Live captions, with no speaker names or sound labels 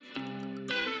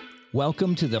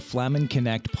Welcome to the Flaman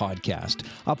Connect podcast,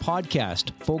 a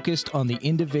podcast focused on the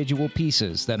individual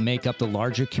pieces that make up the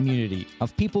larger community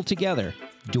of people together,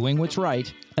 doing what's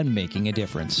right and making a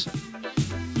difference.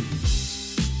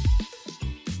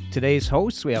 Today's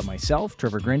hosts, we have myself,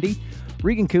 Trevor Grindy,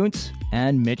 Regan Kuntz,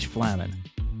 and Mitch Flaman.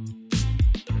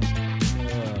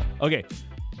 Okay,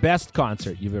 best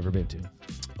concert you've ever been to?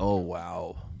 Oh,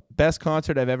 wow. Best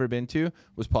concert I've ever been to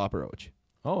was Papa Roach.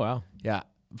 Oh, wow. Yeah,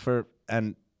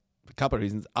 and a couple of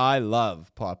reasons. I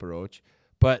love Papa Roach,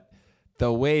 but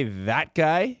the way that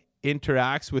guy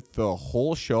interacts with the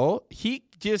whole show, he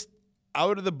just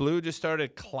out of the blue just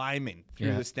started climbing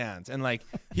through the stands. And like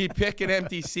he'd pick an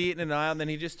empty seat in an aisle and then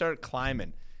he just started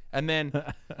climbing. And then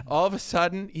all of a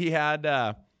sudden he had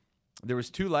there was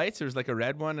two lights. There was like a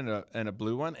red one and a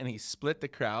blue one, and he split the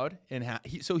crowd in half.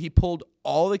 So he pulled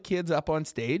all the kids up on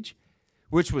stage,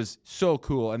 which was so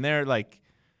cool. And they're like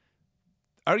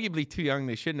arguably too young.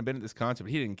 They shouldn't have been at this concert,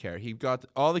 but he didn't care. He got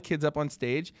all the kids up on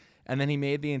stage, and then he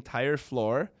made the entire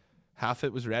floor, half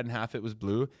it was red and half it was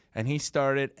blue, and he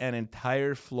started an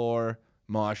entire floor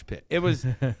mosh pit. It was,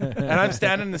 and I'm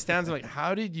standing in the stands, I'm like,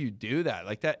 how did you do that?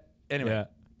 Like that. Anyway,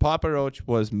 Papa Roach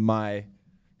was my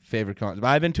favorite concert.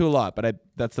 I've been to a lot, but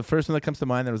that's the first one that comes to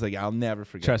mind that was like, I'll never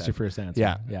forget Trust that. your first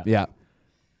answer. Yeah.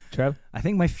 Trev? I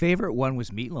think my favorite one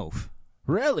was Meatloaf.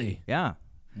 Really? Yeah.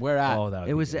 Where at? Oh, that would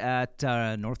It be was good. at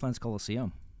Northlands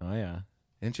Coliseum. Oh, yeah.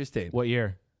 Interesting. What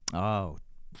year? Oh,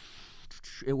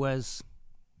 it was,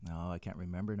 no, I can't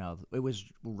remember now. It was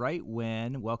right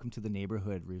when Welcome to the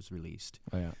Neighborhood was released.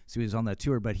 Oh, yeah. So he was on that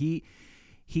tour, but he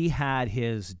had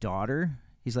his daughter.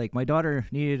 He's like, my daughter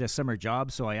needed a summer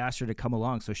job, so I asked her to come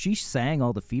along. So she sang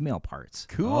all the female parts.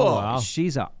 Cool. Oh, wow.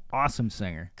 She's an awesome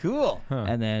singer. Cool. Huh.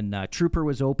 And then Trooper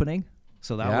was opening,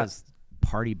 so that Yeah. was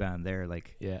party band there.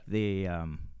 Like, Yeah. they,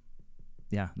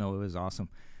 it was awesome.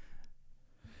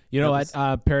 You know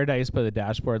what? Paradise by the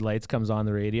Dashboard Lights comes on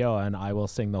the radio, and I will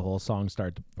sing the whole song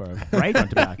start to Right?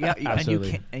 front to back. Yeah,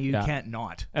 Absolutely. and you can't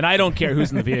not. And I don't care who's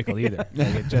in the vehicle either.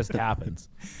 Like, it just happens.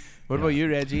 What about you,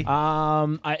 Reggie?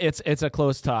 It's a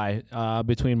close tie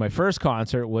between my first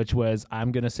concert, which was,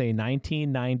 I'm going to say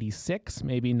 1996,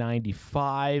 maybe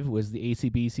 95, was the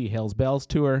ACBC Hells Bells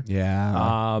tour.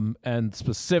 Yeah. And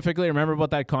specifically, remember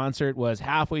about that concert was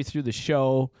halfway through the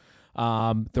show,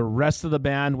 the rest of the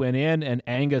band went in, and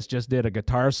Angus just did a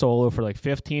guitar solo for like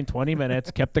 15, 20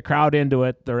 minutes, kept the crowd into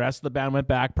it. The rest of the band went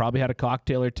back, probably had a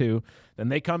cocktail or two. Then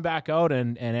they come back out,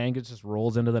 and Angus just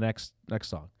rolls into the next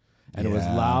song. And it was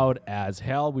loud as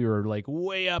hell. We were like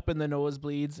way up in the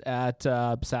nosebleeds at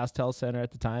SaskTel Center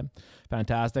at the time.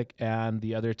 Fantastic. And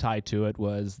the other tie to it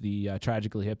was the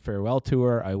Tragically Hip Farewell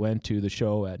Tour. I went to the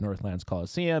show at Northlands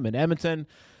Coliseum in Edmonton.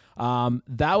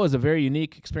 That was a very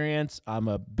unique experience. I'm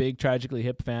a big Tragically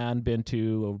Hip fan. Been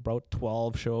to about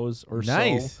 12 shows or so.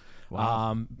 Nice.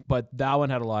 Wow. But that one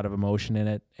had a lot of emotion in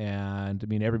it, and I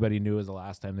mean, everybody knew it was the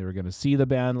last time they were going to see the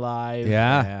band live.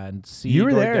 Yeah. And see You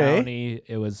were Gord there, eh? Downey.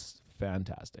 It was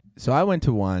fantastic. So I went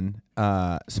to one,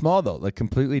 small though, like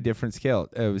completely different scale.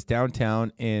 It was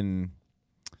downtown in,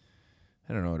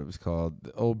 I don't know what it was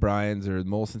called, O'Brien's or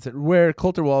Molson, where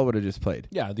Coulter Wall would have just played.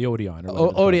 Yeah, the Odeon.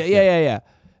 Or Oh, yeah.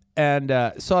 And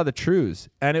saw the Trews,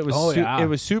 and it was yeah. it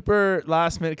was super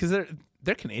last minute because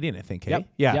they're Canadian, I think. Hey? Yep.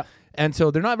 Yeah. Yep. And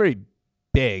so they're not very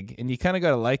big, and you kind of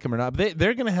got to like them or not. But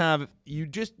they're gonna have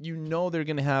they're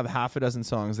gonna have half a dozen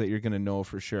songs that you're gonna know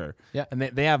for sure. Yeah. And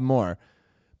they have more,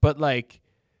 but like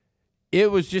it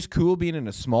was just cool being in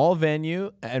a small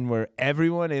venue and where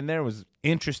everyone in there was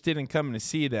interested in coming to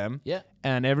see them. Yeah.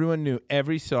 And everyone knew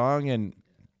every song, and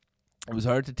it was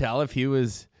hard to tell if he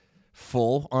was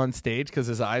full on stage because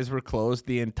his eyes were closed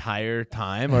the entire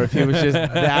time, or if he was just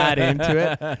that into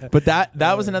it. But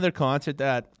that was another concert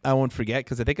that I won't forget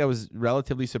because I think I was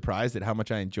relatively surprised at how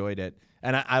much I enjoyed it,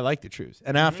 and I liked the Trews.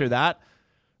 And after that,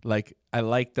 like I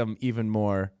liked them even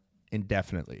more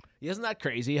indefinitely. Isn't that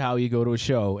crazy how you go to a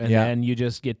show and then you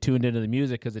just get tuned into the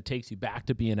music because it takes you back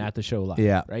to being at the show live?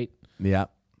 Yeah. Right? Yeah.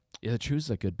 Yeah, the Trews is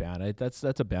a good band. That's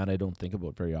a band I don't think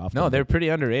about very often. No, they're pretty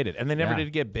underrated, and they never Yeah.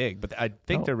 did get big, but I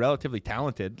think they're relatively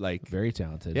talented. Like, very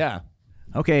talented. yeah.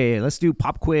 Okay, let's do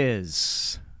pop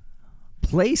quiz.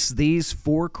 Place these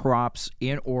 4 crops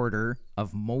in order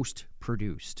of most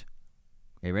produced.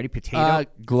 Okay, ready? Potato.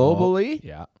 Globally,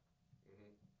 Yeah.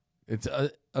 it's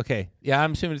okay. Yeah,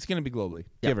 I'm assuming it's going to be globally.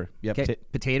 Give her. Yep. Okay,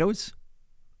 potatoes,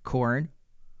 corn,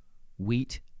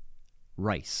 wheat,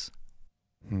 rice.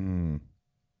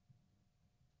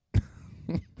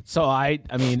 So I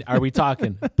mean, are we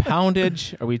talking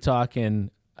poundage? Are we talking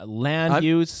land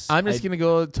use? I'm just going to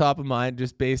go top of mind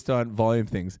just based on volume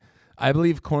things. I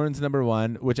believe corn's number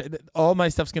 1, which all my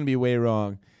stuff's going to be way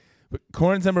wrong. But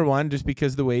corn's number one just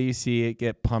because the way you see it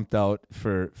get pumped out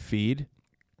for feed.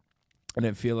 And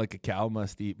I feel like a cow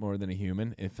must eat more than a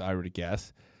human, if I were to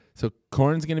guess. So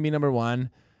corn's going to be number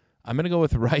one. I'm going to go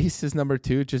with rice as number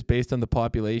two, just based on the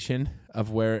population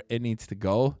of where it needs to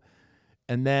go.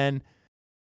 And then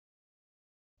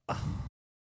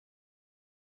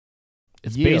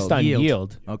It's based on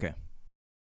yield. Okay.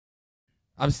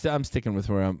 I'm sticking with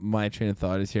where my train of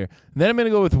thought is here. And then I'm going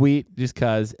to go with wheat just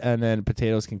because, and then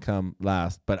potatoes can come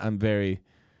last. But I don't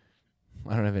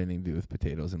have anything to do with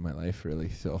potatoes in my life, really.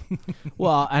 So,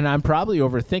 Well, and I'm probably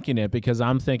overthinking it because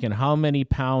I'm thinking how many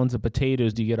pounds of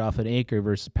potatoes do you get off an acre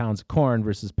versus pounds of corn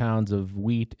versus pounds of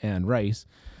wheat and rice?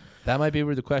 that might be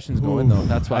where the question's going, though.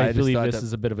 That's why I believe this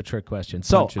is a bit of a trick question.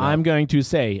 So I'm going to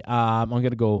say I'm going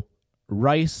to go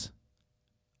rice,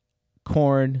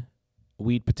 corn,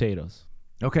 wheat, potatoes.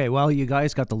 Okay, well, you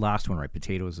guys got the last one right.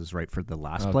 Potatoes is right for the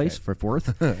last Okay. place, for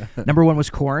fourth. Number one was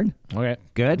corn. Okay.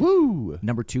 Good. Woo!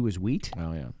 Number two was wheat.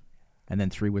 Oh, yeah. And then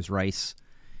three was rice.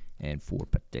 And four,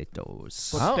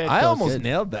 potatoes. I almost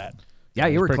nailed that. Yeah,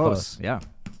 you were pretty close. Yeah,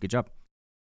 good job.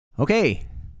 Okay,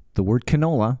 the word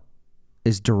canola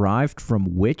is derived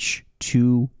from which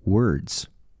two words?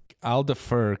 I'll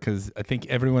defer because I think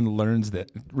everyone learns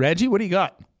that. Reggie, what do you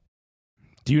got?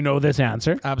 Do you know this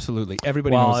answer? Absolutely.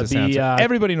 Everybody Well, knows this it'd be, answer.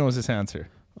 Everybody knows this answer.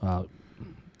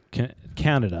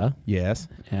 Canada, Yes.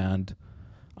 and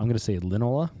I'm going to say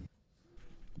linola.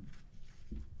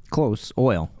 Close.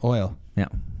 Oil. Oil. Yeah.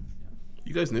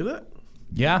 You guys knew that?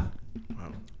 Yeah.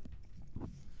 Wow.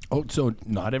 Oh, so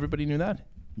not everybody knew that?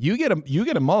 You get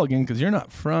a mulligan because you're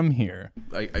not from here.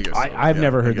 I guess I've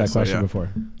never heard that question yeah. before.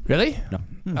 Really?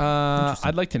 No.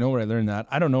 I'd like to know where I learned that.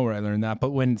 I don't know where I learned that,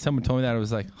 but when someone told me that, I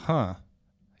was like, huh,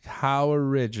 how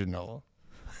original.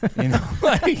 You know,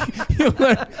 like, you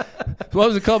learn, what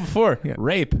was it called before? Yeah.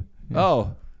 Rape. Yeah.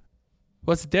 Oh,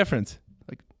 what's the difference?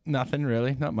 Like, nothing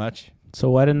really, not much. So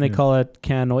why didn't they call it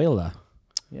canola?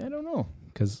 Yeah, I don't know.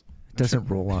 Because It doesn't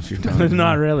roll off your tongue.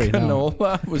 not really. No.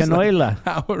 Canola was Canola. like,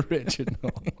 how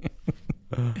original.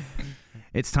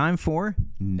 It's time for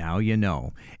Now You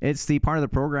Know. It's the part of the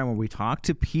program where we talk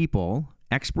to people,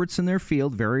 experts in their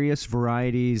field, various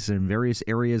varieties and various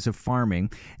areas of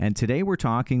farming. And today we're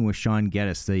talking with Sean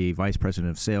Geddes, the Vice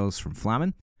President of Sales from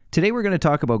Flaman. Today we're going to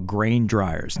talk about grain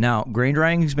dryers. Now, grain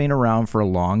drying has been around for a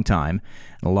long time,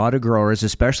 and a lot of growers,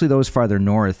 especially those farther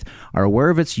north, are aware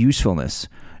of its usefulness.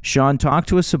 Sean, talk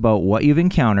to us about what you've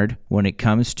encountered when it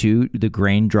comes to the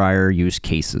grain dryer use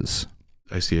cases.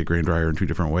 I see a grain dryer in two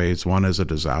different ways. One is a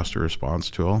disaster response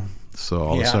tool. So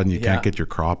all of a sudden you can't get your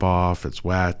crop off, it's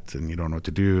wet and you don't know what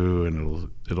to do, and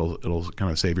it'll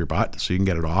kind of save your butt so you can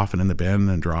get it off and in the bin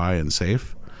and dry and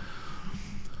safe.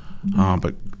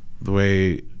 But the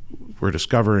way we're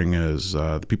discovering is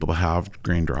the people that have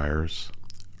grain dryers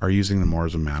are using them more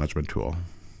as a management tool.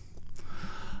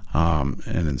 And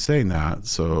in saying that,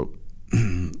 so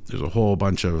there's a whole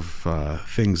bunch of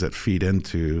things that feed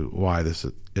into why this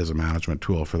is a management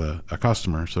tool for a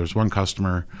customer. So there's one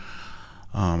customer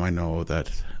I know that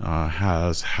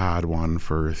has had one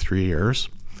for 3 years.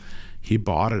 He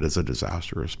bought it as a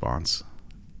disaster response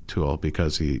tool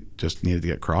because he just needed to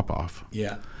get crop off.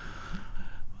 Yeah.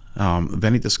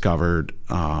 Then he discovered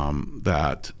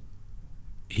that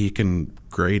he can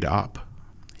grade up.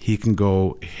 He can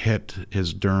go hit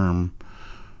his derm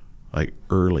like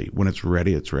early. When it's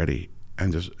ready,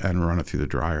 and run it through the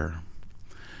dryer.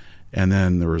 And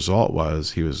then the result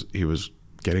was he was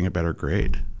getting a better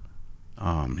grade.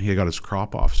 He got his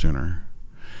crop off sooner.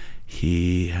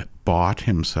 He bought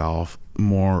himself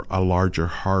a larger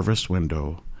harvest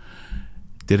window.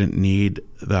 Didn't need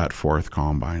that fourth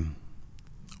combine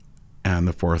and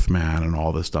the fourth man and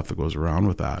all the stuff that goes around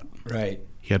with that. Right.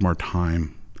 He had more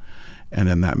time. And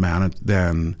then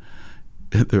then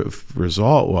the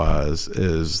result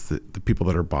is the people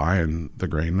that are buying the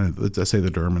grain, let's say the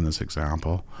derm in this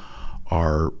example,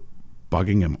 are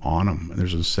bugging him on him. And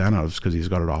there's incentives because he's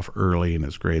got it off early and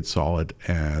his grade's solid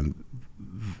and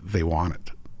they want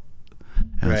it.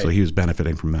 And so he was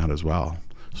benefiting from that as well.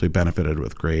 So he benefited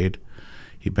with grade.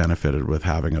 He benefited with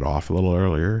having it off a little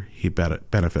earlier. He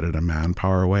benefited in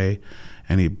manpower way,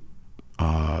 and he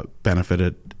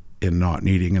benefited in not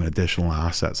needing an additional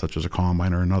asset such as a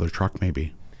combine or another truck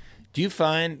maybe. Do you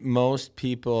find most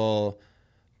people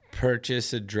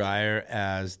purchase a dryer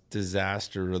as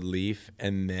disaster relief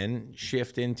and then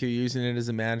shift into using it as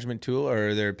a management tool? Or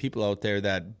are there people out there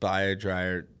that buy a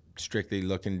dryer strictly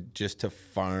looking just to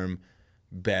farm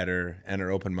better and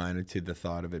are open-minded to the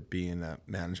thought of it being a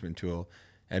management tool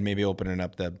and maybe opening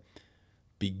up the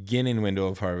beginning window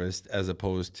of harvest as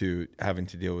opposed to having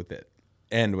to deal with it?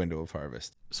 end window of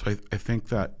harvest? So I think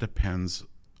that depends.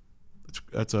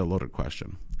 That's a loaded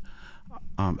question.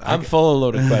 I'm full of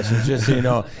loaded questions, just so you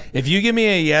know. If you give me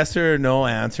a yes or no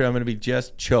answer, I'm going to be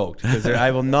just choked because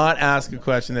I will not ask a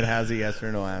question that has a yes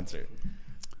or no answer.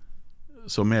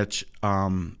 So, Mitch,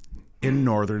 in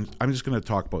northern, I'm just going to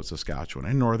talk about Saskatchewan.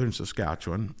 In northern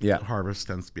Saskatchewan, harvest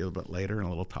tends to be a little bit later and a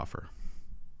little tougher.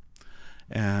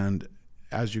 And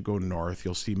as you go north,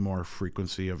 you'll see more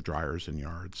frequency of dryers in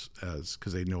yards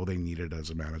because they know they need it as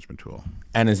a management tool.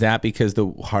 And is that because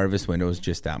the harvest window is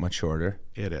just that much shorter?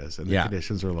 It is, and the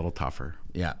conditions are a little tougher.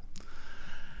 Yeah.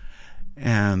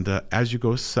 And as you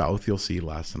go south, you'll see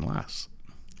less and less.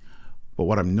 But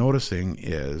what I'm noticing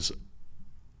is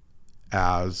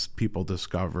as people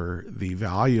discover the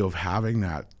value of having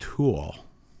that tool,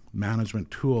 management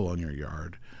tool in your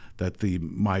yard, that the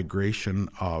migration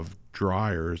of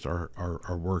dryers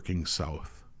are working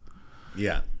south.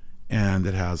 Yeah. And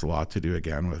it has a lot to do,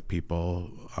 again, with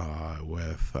people,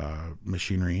 with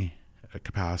machinery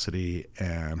capacity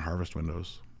and harvest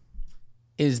windows.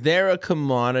 Is there a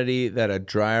commodity that a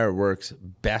dryer works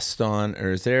best on,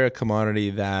 or is there a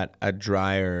commodity that a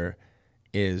dryer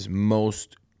is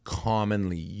most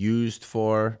commonly used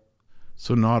for?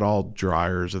 So not all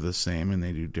dryers are the same and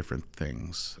they do different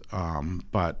things.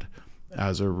 But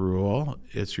as a rule,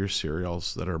 it's your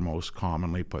cereals that are most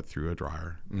commonly put through a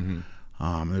dryer.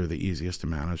 Mm-hmm. They're the easiest to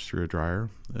manage through a dryer.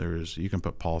 You can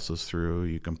put pulses through,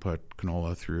 you can put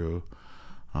canola through,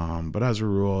 but as a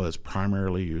rule, it's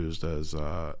primarily used as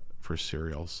for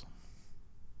cereals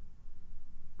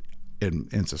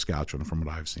in Saskatchewan, from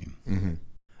what I've seen. Mm-hmm.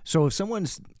 So, if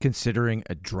someone's considering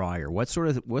a dryer, what sort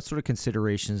of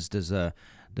considerations does a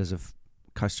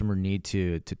customer need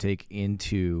to take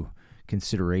into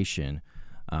consideration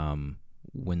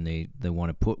when they want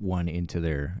to put one into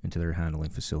their handling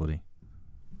facility?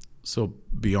 So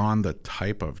beyond the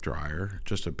type of dryer,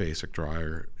 just a basic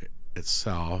dryer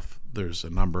itself, there's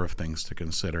a number of things to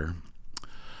consider.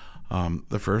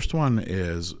 The first one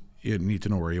is you need to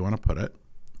know where you want to put it,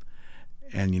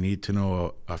 and you need to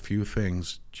know a few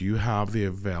things. Do you have the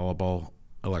available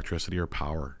electricity or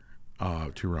power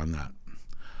to run that?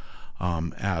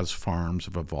 As farms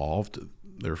have evolved,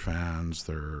 there are fans,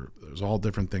 there's all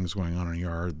different things going on in a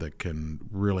yard that can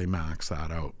really max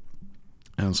that out.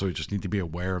 And so you just need to be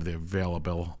aware of the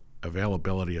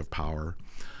availability of power.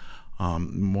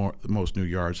 Most new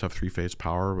yards have three-phase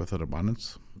power with an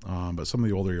abundance, but some of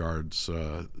the older yards,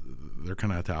 they're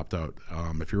kind of tapped out.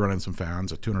 If you're running some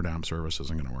fans, a 200 amp service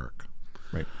isn't going to work.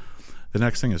 Right. The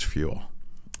next thing is fuel.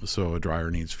 So a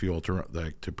dryer needs fuel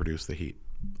to produce the heat.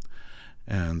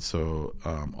 And so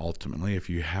ultimately, if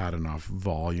you had enough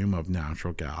volume of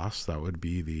natural gas, that would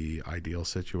be the ideal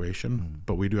situation. Mm-hmm.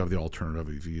 But we do have the alternative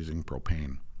of using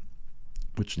propane,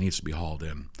 which needs to be hauled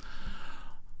in.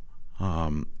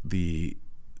 The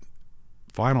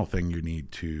final thing you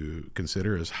need to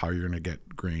consider is how you're going to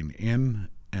get grain in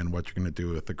and what you're going to do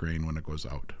with the grain when it goes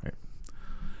out. Right.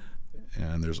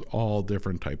 And there's all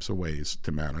different types of ways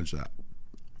to manage that.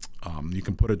 You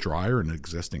can put a dryer in an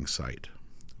existing site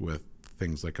with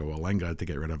things like a Walenga to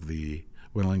get rid of the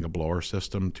Walenga blower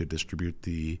system to distribute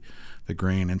the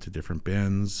grain into different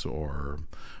bins, or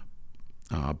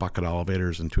bucket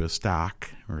elevators into a stack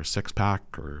or a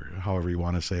six-pack, or however you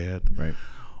want to say it. Right.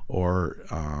 Or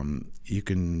you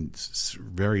can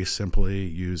very simply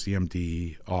use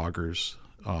EMD augers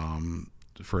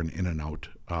for an in and out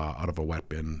of a wet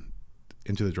bin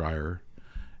into the dryer,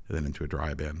 and then into a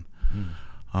dry bin.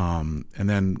 And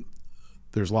then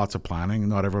there's lots of planning.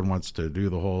 Not everyone wants to do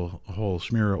the whole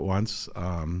smear at once.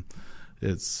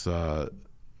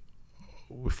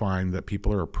 We find that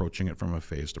people are approaching it from a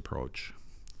phased approach.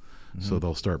 Mm-hmm. So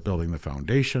they'll start building the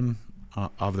foundation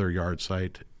of their yard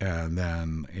site, and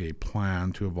then a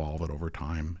plan to evolve it over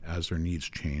time as their needs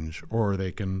change, or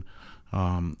they can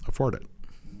afford it.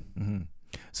 Mm-hmm.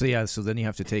 So then you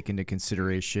have to take into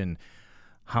consideration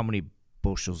how many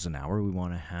bushels an hour we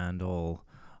want to handle,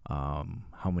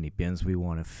 how many bins we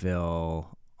want to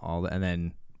fill, and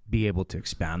then be able to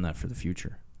expand that for the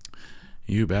future.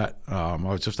 You bet. I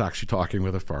was just actually talking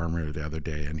with a farmer the other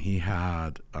day, and he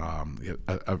had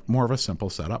a more of a simple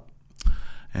setup,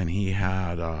 and he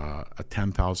had a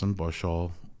 10,000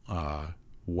 bushel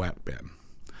wet bin,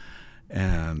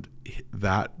 and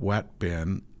that wet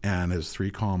bin and his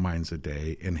 3 combines a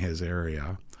day in his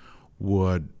area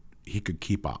he could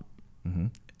keep up. Mm-hmm.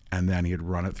 And then he'd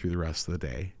run it through the rest of the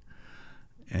day,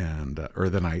 or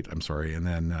the night, I'm sorry, and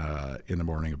then in the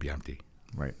morning it'd be empty.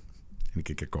 Right. And he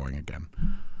could get going again.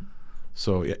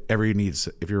 So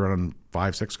if you're running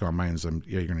 5-6 combines,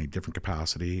 you're going to need different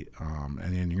capacity, and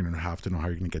then you're going to have to know how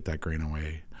you're going to get that grain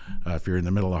away. If you're in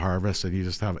the middle of harvest and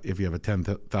if you have a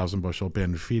 10,000 bushel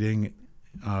bin feeding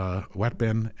wet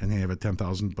bin, and then you have a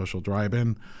 10,000 bushel dry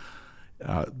bin,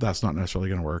 that's not necessarily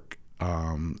going to work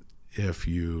if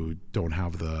you don't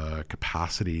have the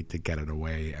capacity to get it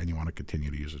away and you want to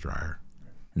continue to use a dryer.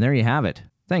 And there you have it.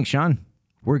 Thanks, Sean.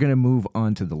 We're going to move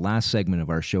on to the last segment of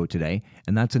our show today,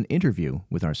 and that's an interview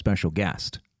with our special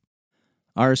guest.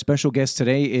 Our special guest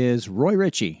today is Roy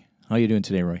Ritchie. How are you doing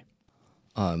today, Roy?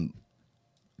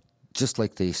 Just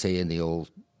like they say in the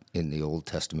Old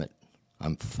Testament,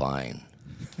 I'm fine.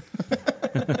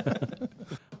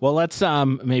 Well, let's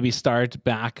maybe start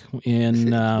back in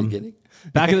Beginning?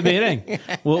 back in the beginning.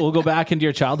 We'll go back into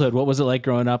your childhood. What was it like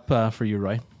growing up for you,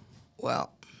 Roy?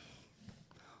 Well,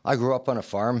 I grew up on a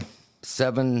farm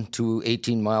 7 to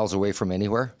 18 miles away from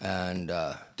anywhere, and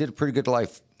did a pretty good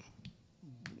life.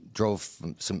 Drove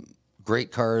some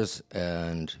great cars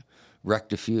and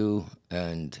wrecked a few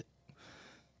and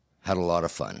had a lot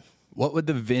of fun. What would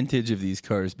the vintage of these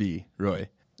cars be, Roy?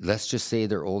 Let's just say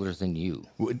they're older than you.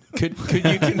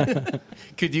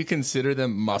 Could you consider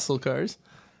them muscle cars?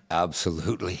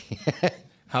 Absolutely.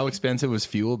 How expensive was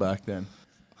fuel back then?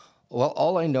 Well,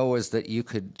 all I know is that you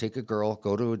could take a girl,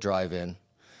 go to a drive-in,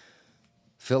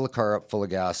 fill the car up full of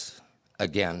gas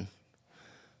again.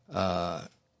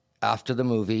 After the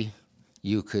movie,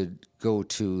 you could go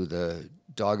to the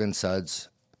Dog and Suds,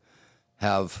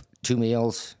 have 2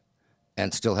 meals,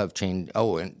 and still have change.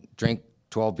 Oh, and drink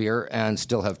 12 beer and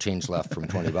still have change left from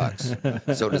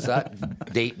 $20. So does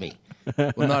that date me?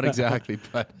 Well, not exactly,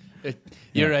 but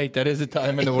you're right. That is a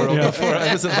time in the world before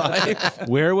I was alive.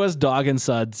 Where was Dog and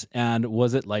Suds, and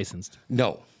was it licensed?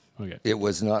 No. Okay. It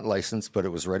was not licensed, but it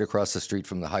was right across the street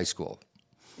from the high school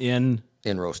In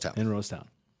Rosetown. Rosetown.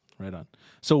 Right on.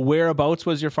 So whereabouts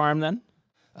was your farm then?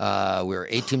 We were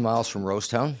 18 miles from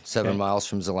Rosetown, 7 miles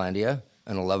from Zealandia,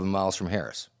 and 11 miles from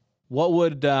Harris. What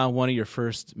would one of your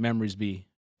first memories be?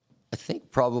 I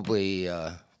think probably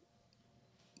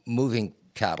moving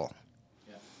cattle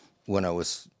when I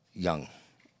was young,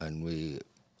 and we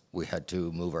had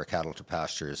to move our cattle to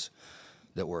pastures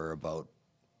that were about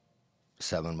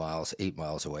 7 miles, 8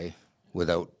 miles away,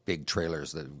 without big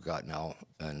trailers that we've got now,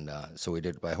 and so we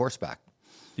did it by horseback.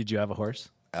 Did you have a horse?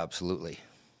 Absolutely.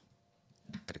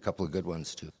 Had a couple of good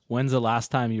ones too. When's the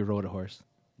last time you rode a horse?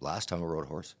 Last time I rode a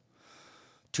horse,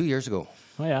 2 years ago.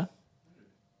 Oh, yeah.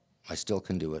 I still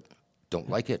can do it. Don't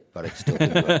like it, but I still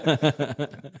can do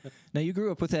it. Now, you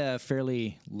grew up with a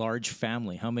fairly large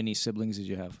family. How many siblings did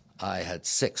you have? I had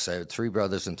 6. I had 3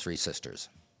 brothers and 3 sisters.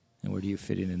 And where do you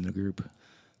fit in the group?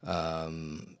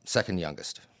 Second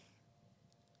youngest.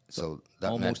 So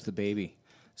that Almost meant, the baby.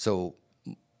 so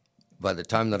by the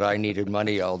time that I needed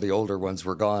money, all the older ones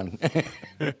were gone.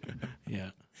 Yeah.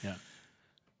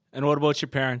 And what about your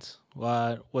parents?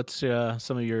 What's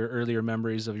some of your earlier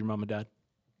memories of your mom and dad?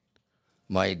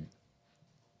 My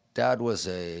dad was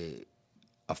a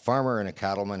farmer and a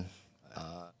cattleman.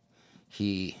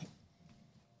 He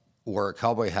wore a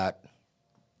cowboy hat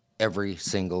every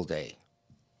single day,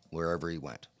 wherever he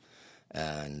went,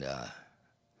 and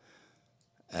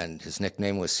his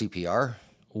nickname was CPR.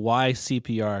 Why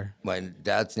CPR? My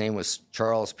dad's name was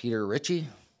Charles Peter Ritchie.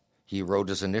 He wrote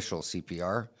his initial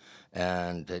CPR,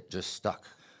 and it just stuck.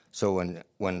 So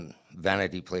when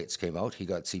vanity plates came out, he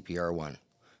got CPR 1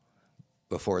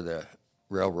 before the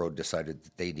railroad decided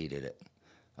that they needed it.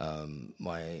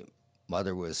 My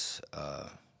mother was a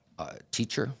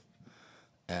teacher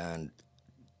and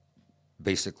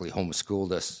basically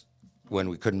homeschooled us when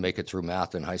we couldn't make it through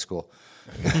math in high school.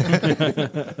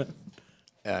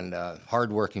 And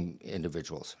hardworking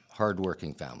individuals,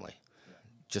 hardworking family,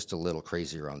 just a little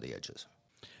crazy around the edges.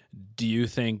 Do you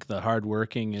think the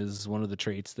hardworking is one of the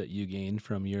traits that you gained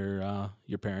from your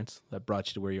parents that brought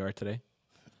you to where you are today?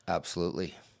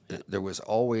 Absolutely. There was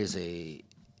always a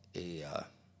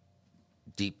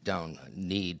deep down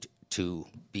need to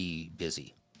be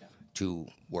busy, to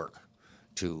work,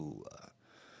 to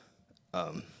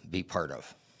be part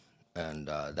of. And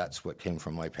that's what came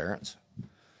from my parents.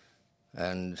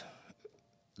 And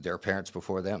their parents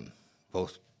before them,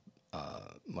 both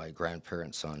my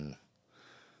grandparents and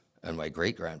my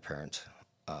great-grandparents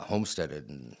homesteaded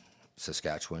in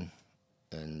Saskatchewan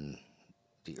in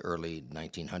the early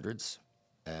 1900s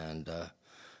and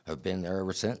have been there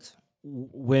ever since.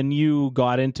 When you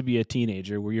got in to be a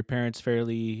teenager, were your parents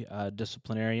fairly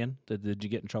disciplinarian? Did you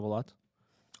get in trouble lots?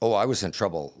 Oh, I was in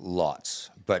trouble lots,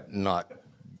 but not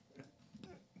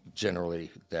generally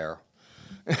there.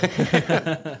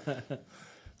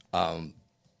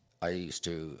 I used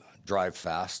to drive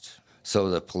fast, so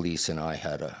the police and I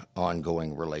had an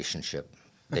ongoing relationship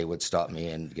they would stop me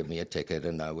and give me a ticket,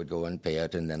 and I would go and pay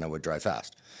it, and then I would drive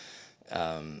fast.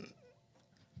 And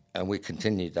we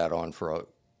continued that on for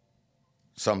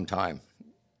some time.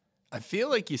 I feel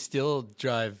like you still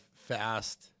drive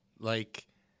fast. Like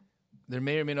there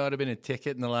may or may not have been a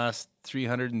ticket in the last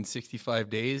 365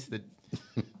 days that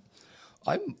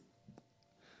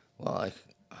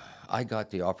I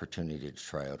got the opportunity to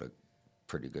try out a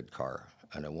pretty good car,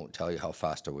 and I won't tell you how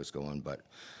fast I was going, but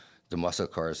the muscle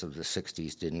cars of the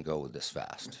 60s didn't go this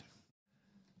fast.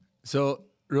 So,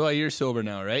 Roy, you're sober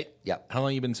now, right? Yeah. How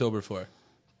long you been sober for?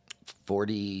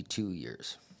 42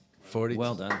 years. 40.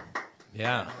 Well done.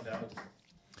 Yeah.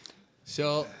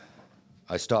 So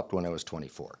I stopped when I was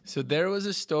 24. So there was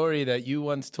a story that you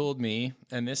once told me,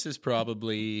 and this is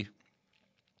probably,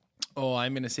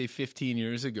 I'm going to say 15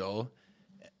 years ago.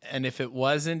 And if it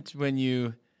wasn't when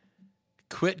you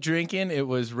quit drinking, it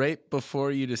was right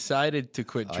before you decided to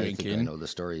quit drinking. I think I know the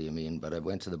story you mean, but I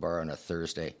went to the bar on a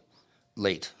Thursday,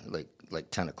 late,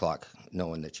 like 10 o'clock,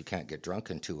 knowing that you can't get drunk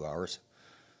in 2 hours.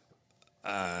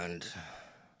 And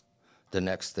the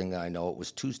next thing I know, it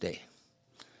was Tuesday.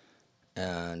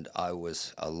 And I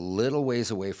was a little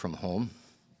ways away from home.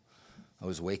 I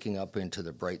was waking up into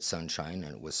the bright sunshine,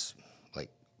 and it was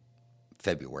like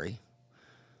February.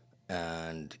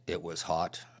 And it was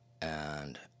hot,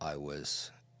 and I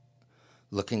was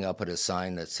looking up at a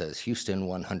sign that says Houston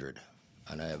 100.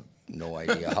 And I have no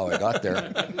idea how I got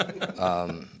there.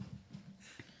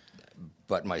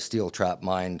 But my steel trap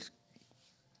mind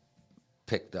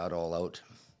picked that all out.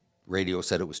 Radio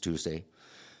said it was Tuesday.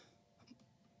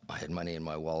 I had money in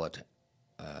my wallet,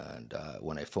 and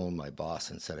when I phoned my boss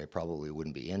and said I probably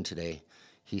wouldn't be in today,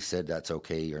 he said, "That's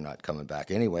okay, you're not coming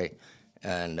back anyway,"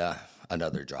 and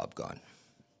another job gone.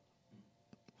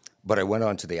 But I went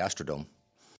on to the Astrodome.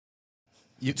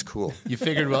 It's cool. You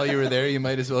figured while you were there, you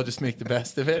might as well just make the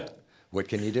best of it. What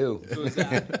can you do? So is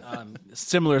that,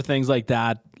 similar things like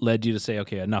that led you to say,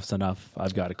 okay, enough's enough.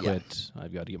 I've got to quit.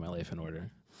 I've got to get my life in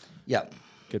order. Yeah.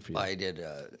 Good for you. I did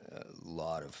a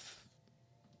lot of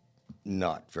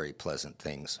not very pleasant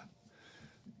things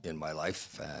in my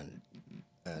life,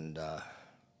 and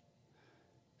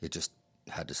it just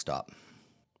had to stop.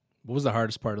 What was the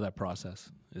hardest part of that process?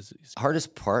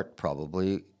 Hardest part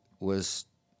probably was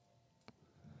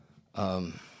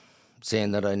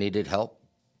saying that I needed help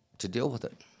to deal with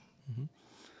it.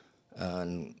 Mm-hmm.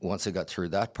 And once I got through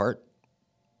that part,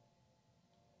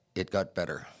 it got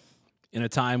better. In a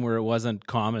time where it wasn't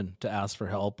common to ask for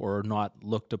help or not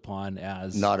looked upon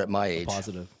as not at my age.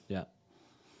 Positive, yeah.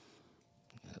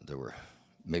 There were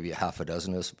maybe a half a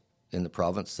dozen of us in the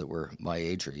province that were my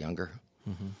age or younger.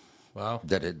 Mm-hmm. Wow.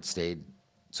 That had stayed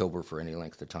sober for any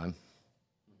length of time.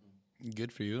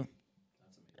 Good for you.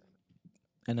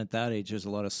 And at that age, there's a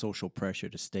lot of social pressure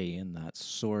to stay in that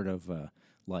sort of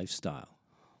lifestyle.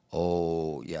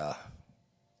 Oh, yeah.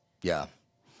 Yeah.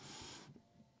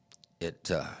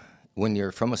 It when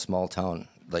you're from a small town,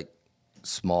 like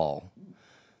small,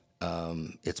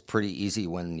 it's pretty easy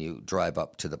when you drive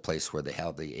up to the place where they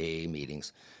have the AA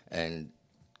meetings and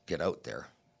get out there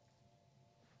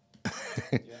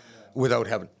without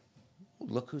having,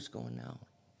 look who's going now.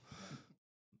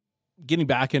 Getting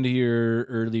back into your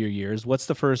earlier years, what's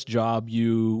the first job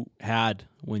you had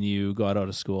when you got out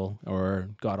of school or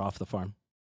got off the farm?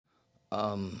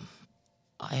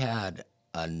 I had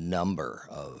a number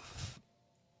of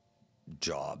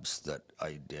jobs that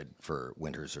I did for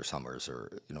winters or summers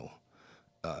or,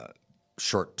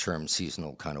 short-term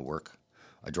seasonal kind of work.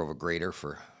 I drove a grader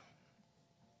for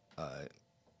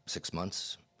 6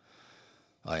 months.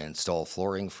 I installed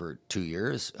flooring for 2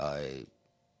 years. I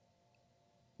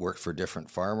worked for different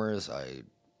farmers. I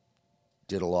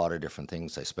did a lot of different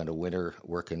things. I spent a winter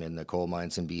working in the coal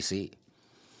mines in BC.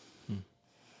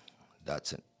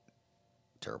 That's a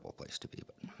terrible place to be.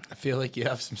 But I feel like you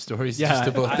have some stories just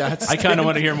about that. I kind of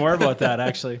want to hear more about that,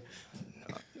 actually.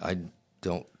 I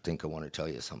don't think I want to tell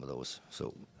you some of those.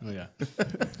 So, oh, yeah.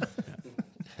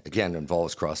 Again,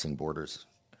 involves crossing borders.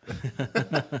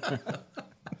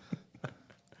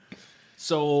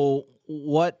 So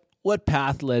what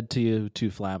path led to you to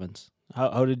Flaman's?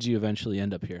 How did you eventually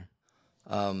end up here?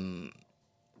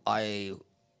 I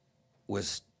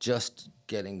was just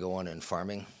getting going in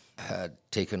farming. Had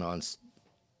taken on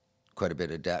quite a bit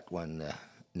of debt when the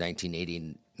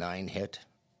 1989 hit,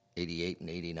 88 and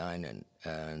 89,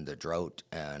 and the drought,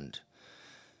 and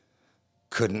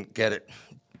couldn't get it.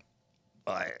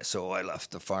 So I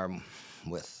left the farm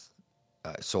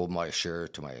I sold my share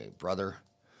to my brother,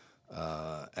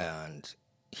 and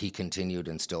he continued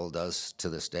and still does to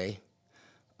this day.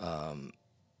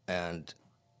 And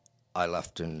I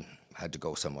left in had to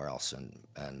go somewhere else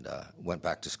and went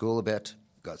back to school a bit,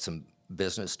 got some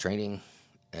business training,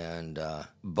 and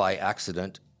by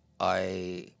accident,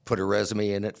 I put a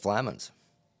resume in at Flaman's.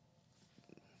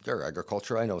 They're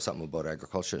agriculture. I know something about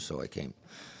agriculture, so I came.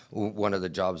 One of the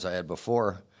jobs I had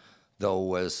before, though,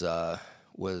 was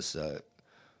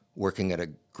working at a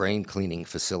grain cleaning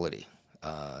facility.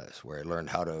 It's where I learned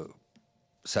how to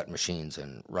set machines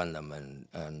and run them,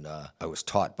 and I was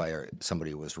taught by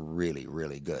somebody who was really,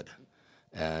 really good.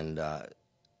 And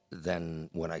then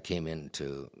when I came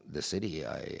into the city,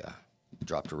 I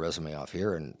dropped a resume off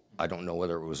here, and I don't know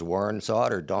whether it was Warren saw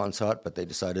it or Don saw it, but they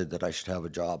decided that I should have a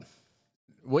job.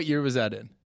 What year was that in?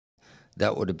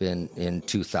 That would have been in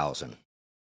 2000.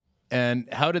 And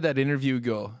how did that interview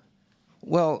go?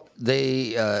 Well,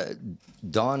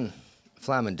 Don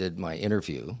Flaman did my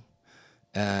interview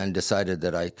and decided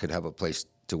that I could have a place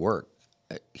to work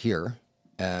here.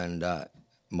 And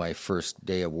my first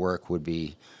day of work would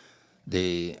be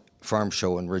the farm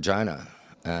show in Regina.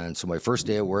 And so my first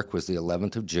day of work was the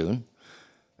 11th of June.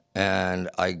 And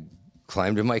I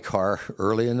climbed in my car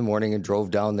early in the morning and drove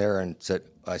down there and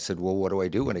I said, well, what do I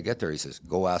do when I get there? He says,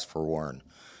 go ask for Warren.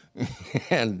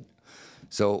 And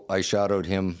so I shadowed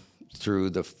him through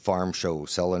the farm show,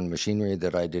 selling machinery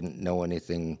that I didn't know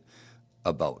anything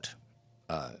about.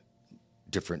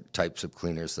 Different types of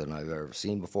cleaners than I've ever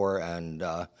seen before. And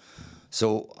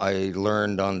so I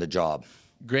learned on the job.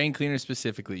 Grain cleaner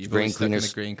specifically. You've always stuck in a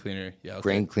grain cleaner. Yeah, okay.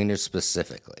 Grain cleaner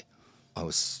specifically. I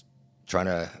was trying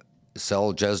to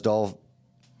sell Jesdol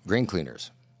grain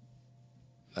cleaners.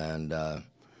 And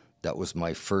that was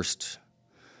my first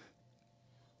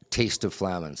taste of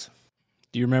Flaman's.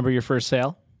 Do you remember your first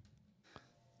sale?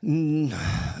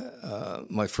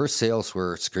 My first sales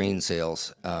were screen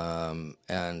sales,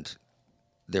 and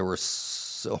there were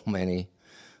so many.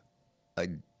 I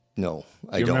don't.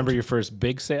 Do you remember your first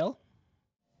big sale?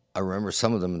 I remember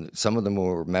some of them. Some of them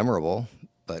were memorable,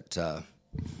 but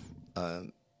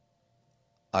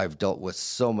I've dealt with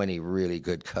so many really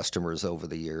good customers over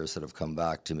the years that have come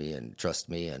back to me and trust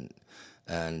me,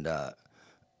 and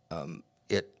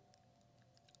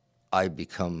I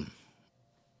become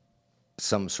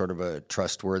some sort of a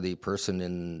trustworthy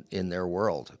person in their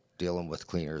world, dealing with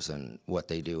cleaners and what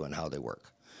they do and how they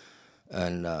work.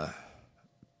 And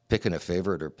picking a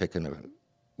favorite or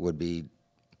would be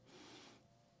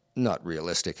not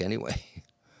realistic anyway.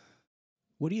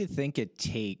 What do you think it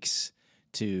takes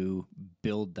to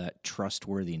build that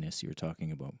trustworthiness you're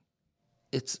talking about?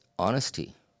 It's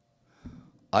honesty.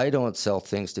 I don't sell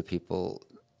things to people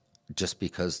just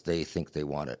because they think they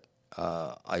want it.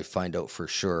 I find out for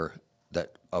sure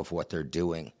that of what they're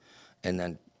doing, and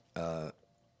then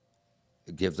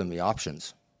give them the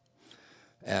options.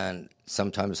 And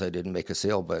sometimes I didn't make a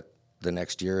sale, but the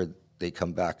next year they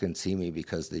come back and see me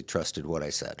because they trusted what I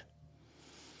said.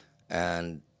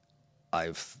 And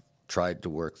I've tried to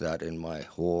work that in my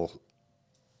whole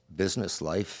business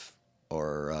life,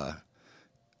 or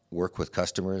work with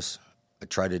customers. I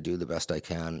try to do the best I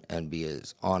can and be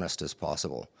as honest as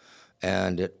possible.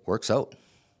 And it works out.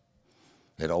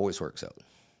 It always works out.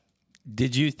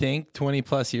 Did you think 20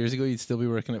 plus years ago you'd still be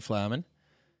working at Flaman?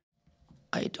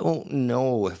 I don't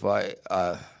know if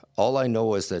all I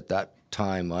know is that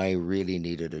time I really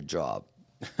needed a job.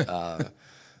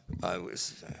 I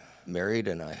was married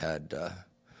and I had I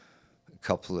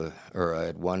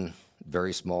had one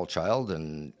very small child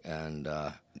and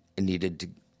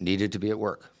needed to be at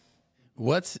work.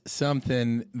 What's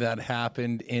something that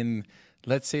happened in,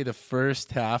 let's say, the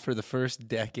first half or the first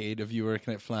decade of you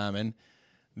working at Flaman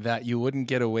that you wouldn't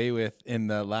get away with in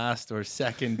the last or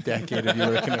second decade of you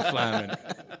working at Flaman?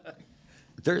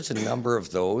 There's a number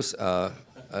of those,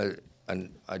 and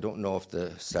I don't know if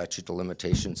the statute of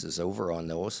limitations is over on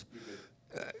those.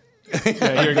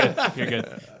 Yeah, you're good. You're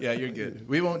good. Yeah, you're good.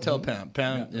 We won't tell Pam.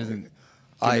 Pam isn't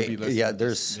going to be listening. Yeah,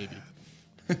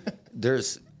 Maybe.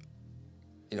 there's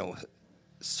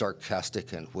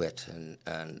sarcastic and wit,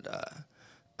 and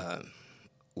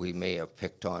we may have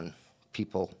picked on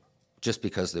people just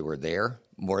because they were there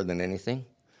more than anything.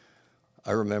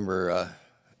 I remember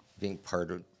being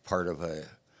part of a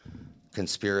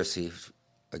conspiracy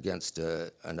against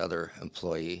another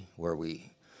employee where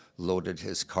we loaded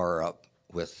his car up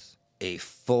with a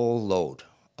full load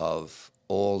of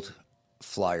old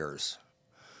flyers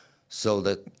so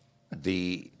that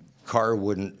the car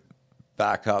wouldn't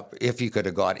back up if you could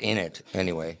have got in it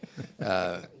anyway.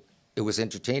 It was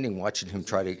entertaining watching him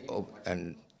try to,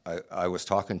 and I was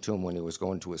talking to him when he was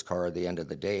going to his car at the end of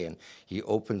the day, and he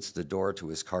opens the door to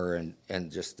his car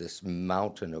and just this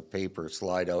mountain of paper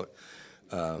slide out.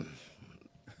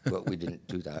 But we didn't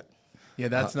do that. Yeah,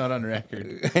 that's not on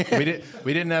record.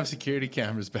 We didn't have security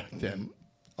cameras back then.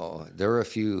 Oh, there were a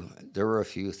few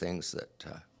things that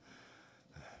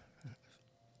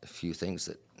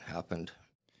happened.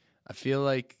 I feel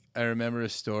like I remember a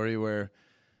story where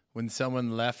when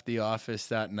someone left the office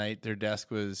that night, their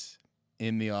desk was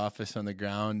in the office on the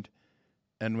ground,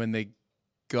 and when they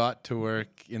got to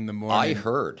work in the morning,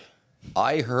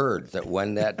 I heard that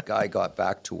when that guy got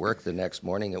back to work the next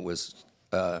morning, it was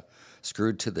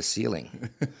screwed to the ceiling.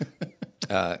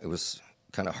 It was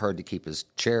kind of hard to keep his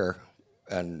chair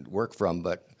and work from,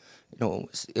 but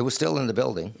it was still in the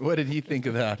building. What did he think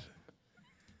of that?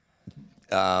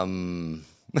 I'm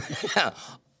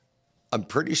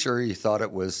pretty sure he thought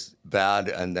it was bad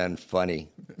and then funny.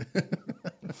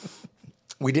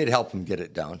 We did help him get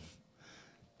it down.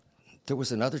 There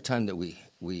was another time that we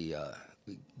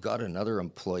got another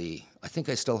employee. I think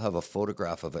I still have a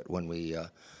photograph of it when we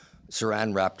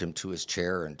saran wrapped him to his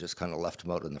chair and just kind of left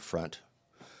him out in the front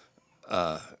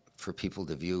for people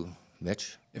to view.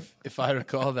 Mitch? If I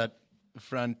recall, that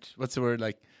front, what's the word,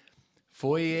 like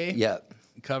foyer? Yeah.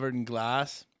 Covered in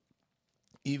glass.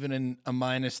 Even in a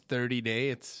minus 30 day,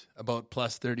 it's about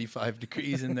plus 35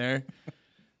 degrees in there.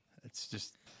 It's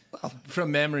just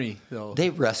from memory, though. They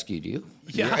rescued you.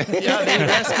 Yeah, they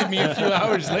rescued me a few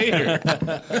hours later.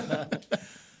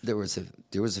 There was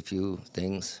a few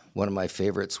things. One of my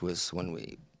favorites was when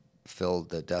we filled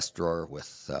the desk drawer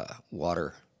with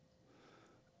water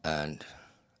and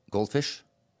goldfish.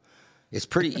 It's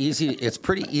pretty easy. It's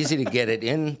pretty easy to get it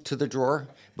into the drawer,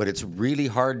 but it's really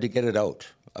hard to get it out,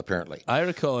 apparently. I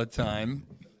recall a time,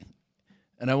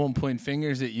 and I won't point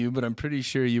fingers at you, but I'm pretty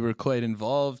sure you were quite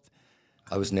involved.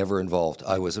 I was never involved.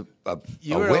 I was a were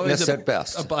witness always at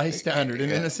best. A bystander,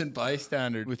 an innocent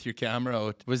bystander with your camera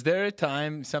out. Was there a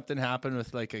time something happened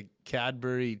with like a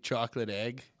Cadbury chocolate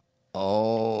egg?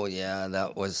 Oh yeah,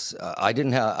 that was. I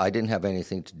didn't have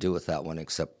anything to do with that one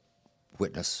except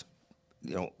witness.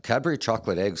 Cadbury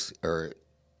chocolate eggs are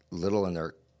little and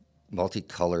they're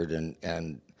multicolored,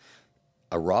 and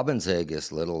a robin's egg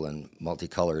is little and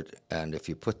multicolored. And if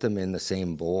you put them in the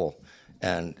same bowl,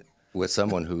 and with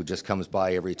someone who just comes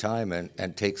by every time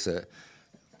and takes a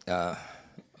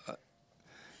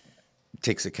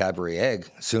Cadbury egg,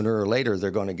 sooner or later they're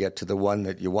going to get to the one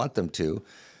that you want them to.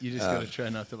 You just got to try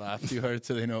not to laugh too hard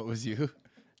so they know it was you.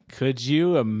 Could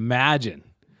you imagine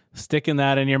sticking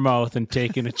that in your mouth and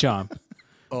taking a chomp?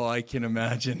 Oh, I can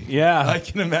imagine. Yeah. I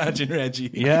can imagine,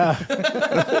 Reggie. Yeah.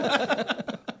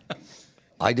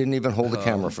 I didn't even hold the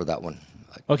camera for that one.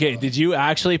 Okay, did you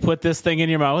actually put this thing in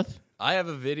your mouth? I have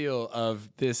a video of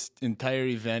this entire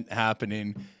event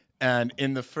happening, and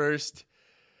in the first,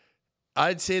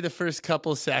 I'd say the first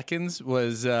couple seconds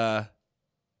was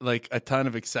like a ton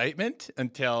of excitement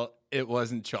until it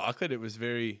wasn't chocolate. It was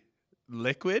very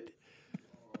liquid.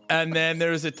 And then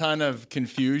there was a ton of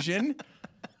confusion.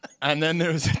 And then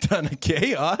there was a ton of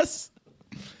chaos.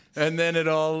 And then it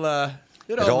all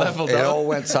leveled out. It all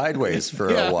went sideways for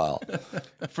a while.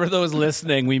 For those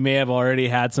listening, we may have already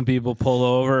had some people pull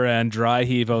over and dry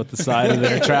heave out the side of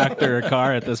their tractor or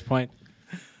car at this point.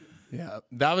 Yeah,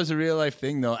 that was a real life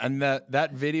thing, though. And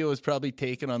that video was probably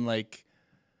taken on, like,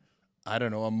 I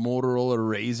don't know, a Motorola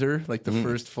Razr, like the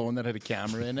first phone that had a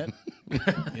camera in it.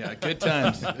 Yeah, good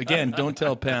times. Again, don't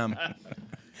tell Pam.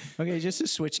 Okay, just to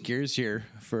switch gears here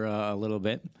for a little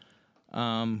bit.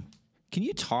 Can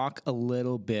you talk a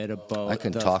little bit about... I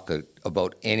can talk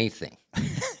about anything.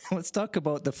 Let's talk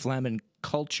about the Flaman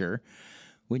culture.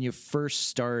 When you first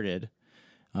started,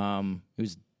 it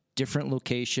was different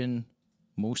location,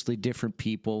 mostly different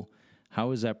people.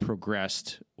 How has that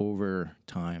progressed over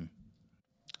time?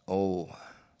 Oh,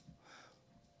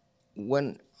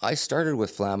 when I started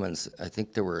with Flaman's, I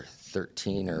think there were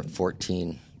 13 or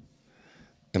 14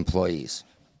 employees.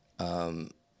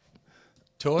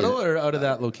 Total or out of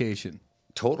that location?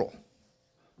 Total.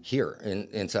 Here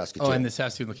in Saskatoon. Oh, in the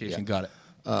Saskatoon location. Yeah. Got it.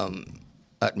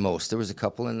 At most. There was a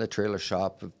couple in the trailer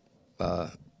shop,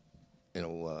 Paul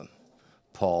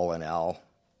and Al,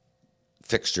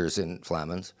 fixtures in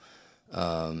Flaman's,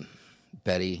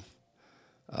 Betty,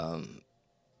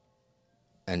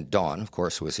 and Dawn, of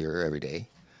course, was here every day.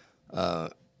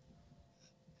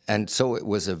 And so it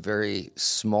was a very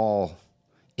small,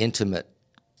 intimate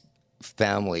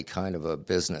family kind of a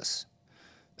business.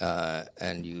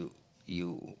 And you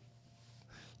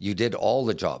did all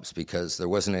the jobs because there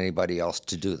wasn't anybody else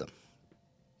to do them.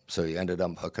 So you ended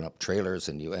up hooking up trailers,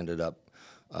 and you ended up,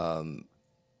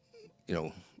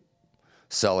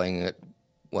 selling at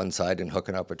one side and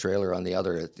hooking up a trailer on the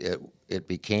other. It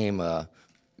became a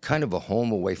kind of a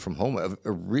home away from home,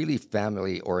 a really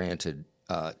family-oriented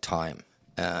time.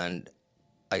 And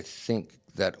I think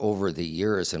that over the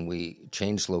years, and we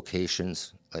changed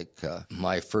locations. Like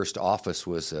my first office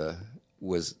was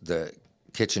the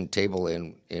kitchen table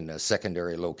in a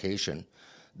secondary location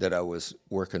that I was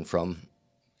working from.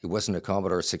 It wasn't a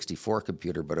Commodore 64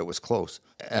 computer, but it was close.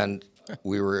 And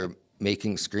we were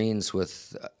making screens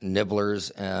with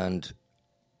nibblers and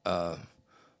a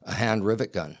hand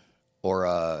rivet gun, or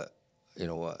a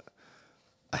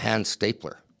hand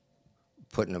stapler,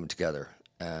 putting them together.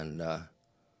 And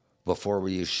before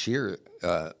we used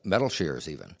metal shears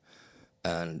even.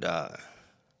 And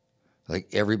like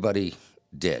everybody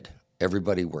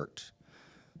worked.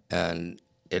 And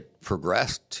it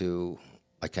progressed to,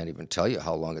 I can't even tell you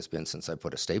how long it's been since I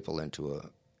put a staple into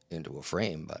a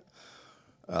frame, but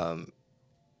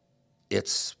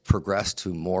it's progressed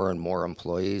to more and more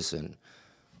employees. And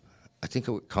I think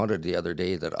I counted the other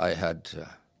day that I had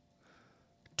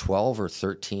 12 or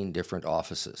 13 different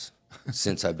offices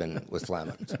since I've been with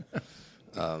Flaman.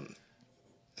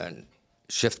 And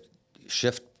shift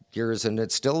gears, and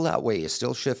it's still that way. You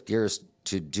still shift gears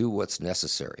to do what's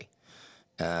necessary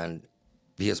and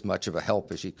be as much of a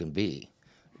help as you can be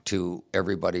to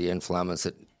everybody in Flaman's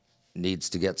that needs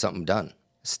to get something done.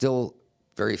 Still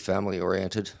very family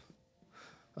oriented.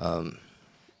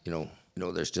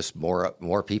 There's just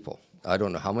more people. I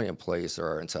don't know how many employees there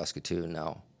are in Saskatoon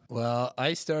now. Well,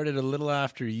 I started a little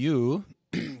after you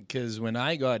because when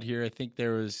I got here, I think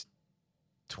there was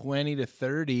 20 to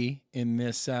 30 in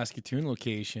this Saskatoon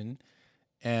location,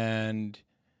 and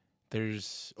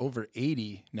there's over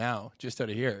 80 now just out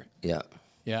of here. Yeah.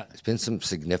 It's been some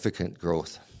significant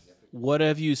growth. What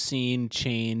have you seen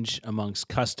change amongst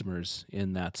customers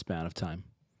in that span of time?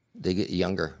 They get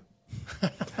younger.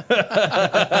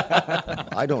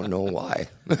 I don't know why.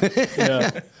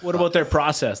 Yeah. What about their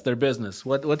process, their business?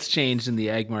 What's changed in the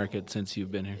ag market since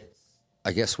you've been here?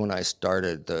 I guess when I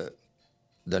started,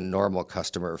 the normal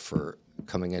customer for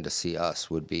coming in to see us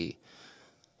would be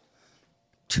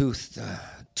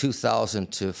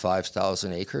 2,000 to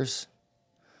 5,000 acres.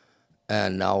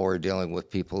 And now we're dealing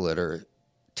with people that are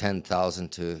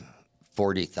 10,000 to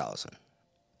 40,000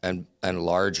 and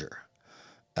larger.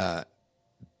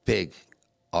 Big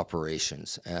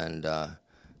operations, and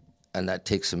that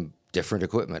takes some different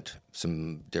equipment,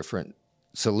 some different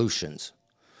solutions.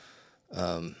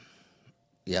 I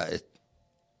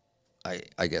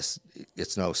guess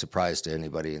it's no surprise to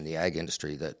anybody in the ag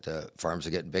industry that farms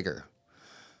are getting bigger,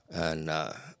 and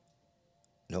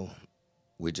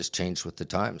we just changed with the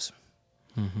times.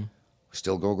 Mm-hmm. We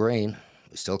still grow grain,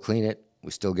 we still clean it,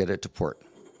 we still get it to port.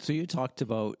 So you talked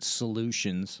about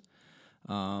solutions.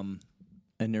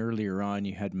 And earlier on,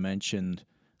 you had mentioned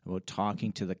about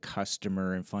talking to the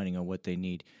customer and finding out what they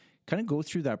need. Kind of go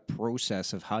through that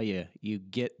process of how you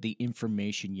get the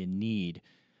information you need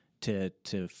to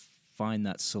find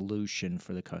that solution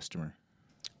for the customer.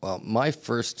 Well, my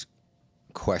first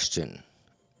question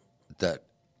that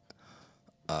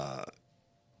I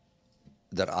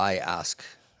ask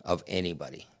of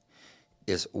anybody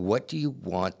is, what do you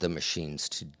want the machines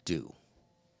to do?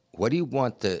 What do you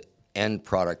want the end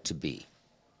product to be?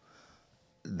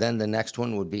 Then the next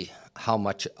one would be, how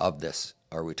much of this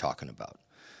are we talking about?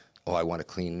 Oh, I want to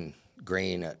clean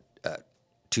grain at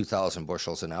 2,000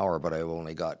 bushels an hour, but I've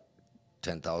only got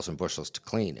 10,000 bushels to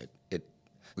clean. We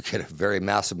get a very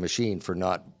massive machine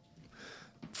to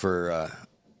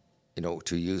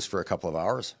use for a couple of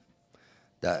hours.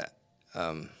 That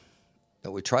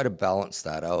we try to balance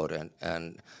that out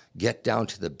and get down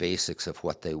to the basics of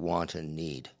what they want and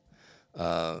need,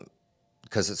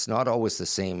 because it's not always the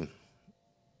same.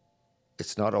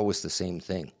 It's not always the same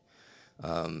thing,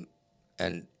 and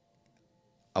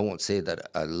I won't say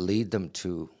that I lead them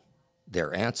to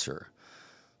their answer,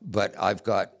 but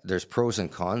there's pros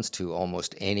and cons to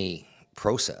almost any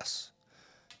process,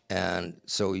 and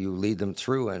so you lead them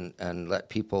through and let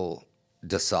people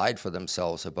decide for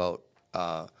themselves about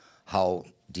how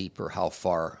deep or how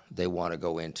far they want to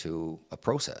go into a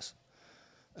process,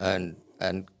 and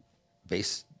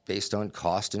based on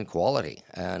cost and quality.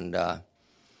 And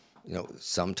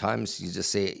sometimes you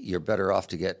just say you're better off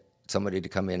to get somebody to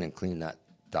come in and clean that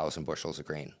 1,000 bushels of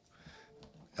grain.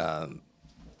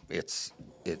 It's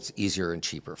easier and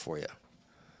cheaper for you.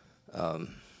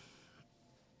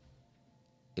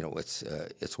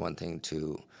 It's one thing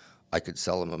I could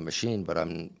sell them a machine, but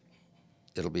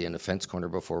it'll be in the fence corner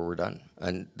before we're done,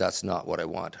 and that's not what I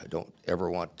want. I don't ever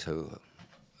want to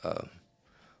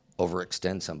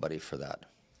overextend somebody for that.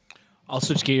 I'll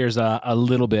switch gears a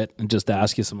little bit and just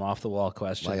ask you some off-the-wall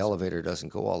questions. My elevator doesn't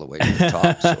go all the way to the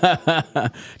top. So.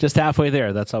 Just halfway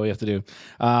there. That's all we have to do.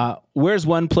 Where's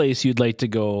one place you'd like to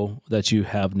go that you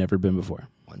have never been before?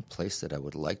 One place that I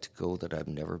would like to go that I've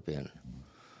never been.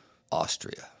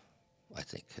 Austria, I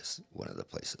think, is one of the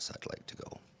places I'd like to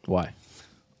go. Why?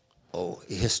 Oh,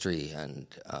 history and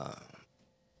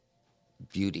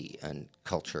beauty and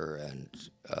culture and,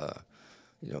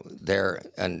 there,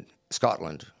 and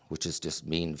Scotland, which is just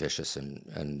mean, vicious,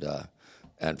 and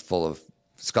full of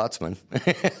Scotsmen.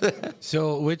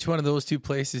 So which one of those two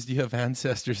places do you have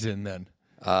ancestors in then?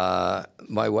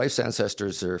 My wife's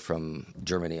ancestors are from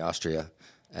Germany, Austria,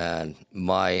 and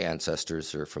my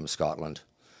ancestors are from Scotland.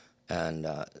 And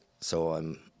so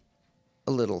I'm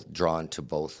a little drawn to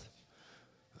both.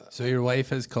 So your wife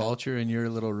has culture and you're a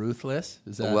little ruthless?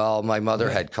 Is that? Well, my mother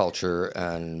had culture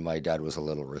and my dad was a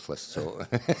little ruthless. So,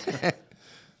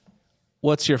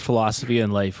 What's your philosophy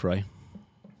in life, Roy?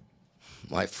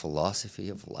 my philosophy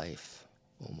of life,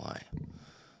 oh my,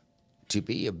 to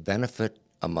be a benefit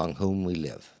among whom we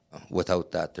live.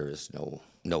 Without that, there is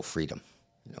no freedom.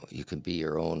 You can be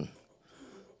your own,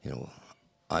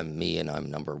 I'm me and I'm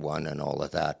number one and all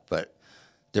of that. But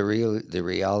the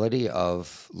reality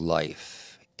of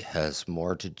life has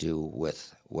more to do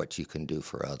with what you can do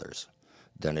for others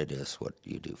than it is what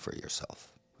you do for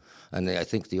yourself. And I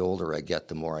think the older I get,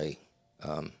 the more I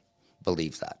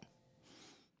believe that.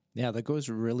 Yeah, that goes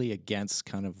really against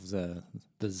kind of the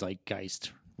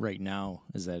zeitgeist right now,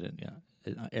 is that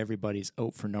everybody's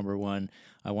out for number one.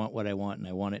 I want what I want and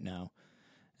I want it now.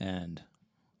 And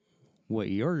what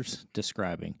you're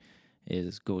describing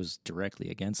goes directly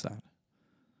against that.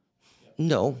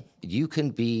 No, you can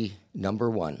be number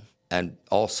one and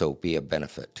also be a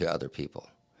benefit to other people.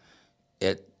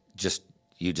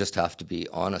 You just have to be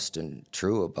honest and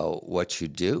true about what you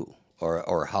do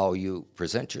or how you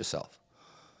present yourself.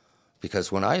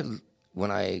 Because when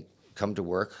I come to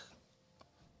work,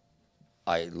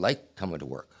 I like coming to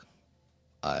work.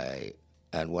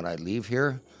 And when I leave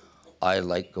here, I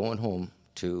like going home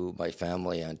to my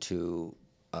family and to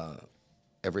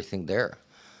everything there.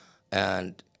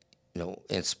 And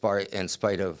in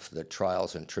spite of the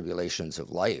trials and tribulations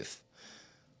of life,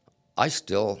 I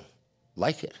still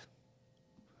like it.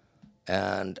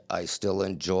 And I still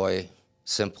enjoy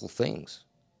simple things.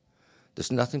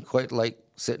 There's nothing quite like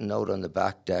sitting out on the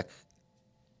back deck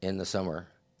in the summer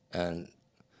and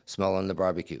smelling the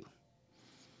barbecue.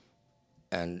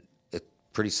 And it's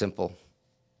pretty simple.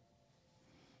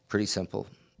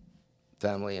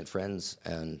 Family and friends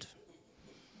and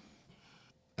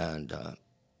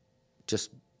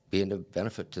just being a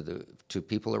benefit to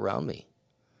people around me.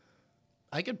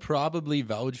 I could probably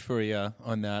vouch for you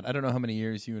on that. I don't know how many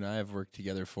years you and I have worked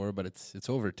together for, but it's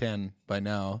over 10 by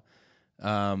now.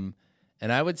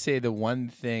 And I would say the one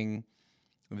thing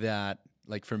that,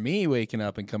 like for me, waking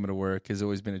up and coming to work has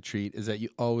always been a treat is that you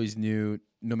always knew,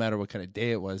 no matter what kind of day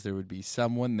it was, there would be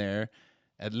someone there,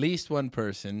 at least one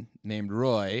person named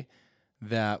Roy,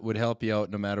 that would help you out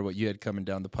no matter what you had coming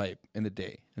down the pipe in the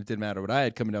day. It didn't matter what I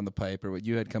had coming down the pipe or what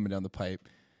you had coming down the pipe.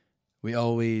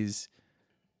 You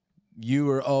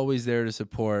were always there to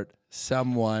support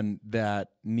someone that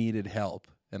needed help.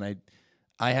 And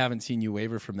I haven't seen you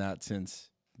waver from that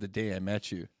since the day I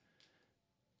met you.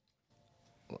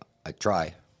 I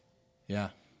try. Yeah.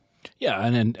 Yeah,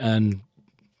 and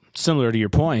similar to your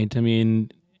point, I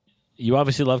mean, you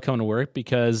obviously love coming to work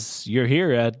because you're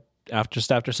here after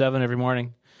 7 every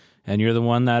morning, and you're the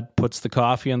one that puts the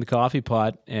coffee in the coffee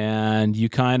pot, and you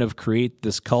kind of create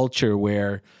this culture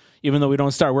where even though we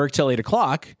don't start work till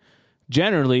 8:00,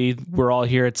 generally we're all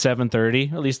here at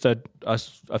 7:30, at least a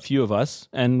few of us,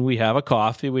 and we have a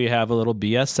coffee, we have a little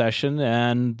BS session,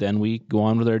 and then we go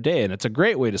on with our day, and it's a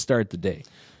great way to start the day.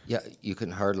 Yeah, you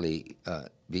can hardly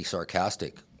be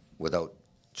sarcastic without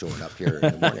showing up here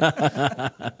in the morning.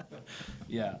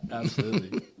 Yeah,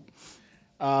 absolutely.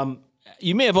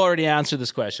 You may have already answered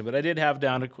this question, but I did have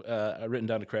written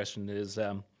down a question is,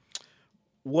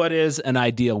 what is an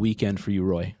ideal weekend for you,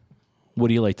 Roy? What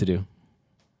do you like to do?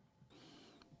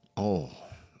 Oh,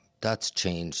 that's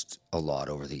changed a lot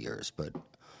over the years, but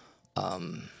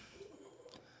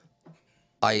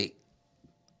I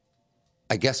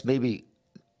guess maybe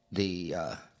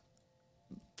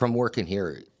from working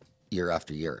here year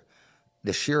after year,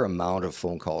 the sheer amount of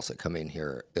phone calls that come in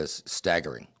here is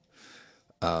staggering.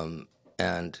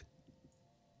 And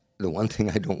the one thing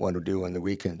I don't want to do on the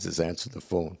weekends is answer the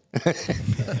phone.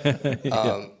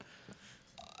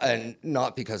 And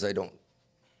not because I don't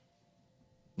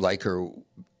like or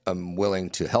I'm willing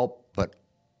to help, but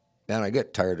man, I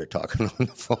get tired of talking on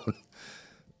the phone.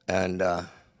 And I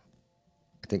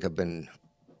think I've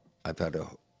had a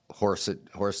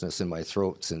hoarseness in my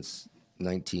throat since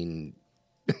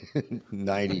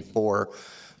 1994,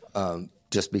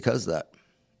 just because of that.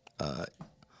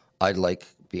 I like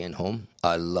being home.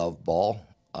 I love ball.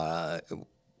 I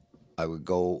would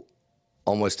go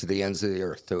almost to the ends of the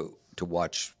earth to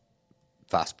watch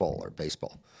fastball or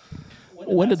baseball.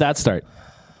 When did that start?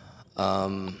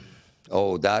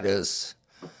 That is,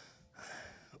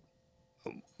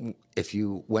 if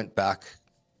you went back,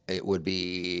 it would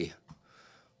be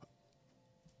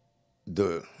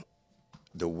the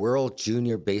World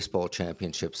Junior Baseball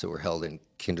Championships that were held in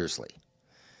Kindersley.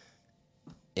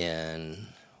 In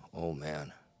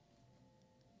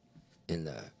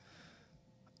the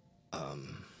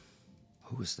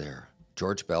who was there?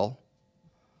 George Bell.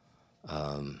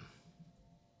 I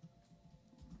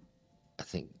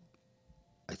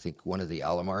think one of the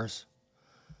Alomars.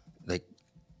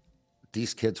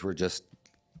 These kids were just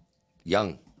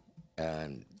young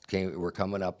and were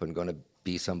coming up and going to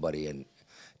be somebody, and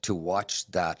to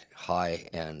watch that high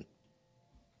end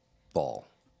ball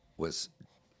was,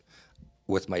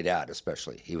 with my dad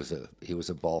especially. He was a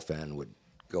ball fan, would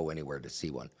go anywhere to see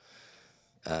one,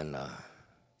 and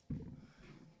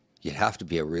you'd have to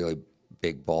be a really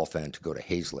big ball fan to go to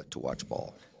Hazlet to watch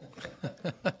ball.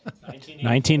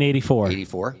 1984.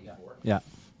 84? Yeah.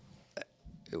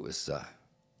 It was,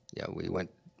 we went,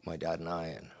 my dad and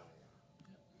I,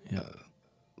 and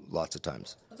lots of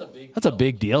times. That's a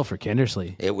big deal for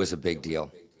Kindersley. It was a big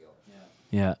deal.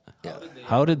 Yeah. Yeah.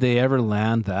 How did they ever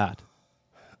land that?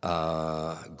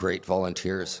 Great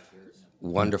volunteers,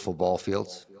 wonderful ball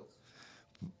fields,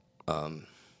 and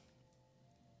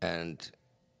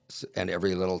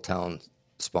every little town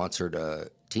sponsored a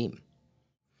team.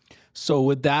 So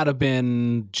would that have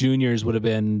been juniors? Would have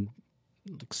been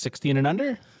like 16 and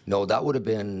under? No, that would have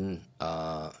been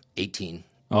 18,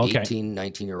 Okay. 18,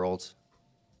 19-year-olds,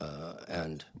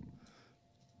 and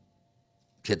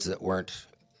kids that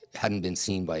hadn't been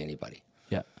seen by anybody,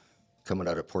 Yeah. coming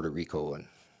out of Puerto Rico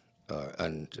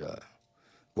and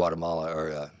Guatemala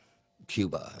or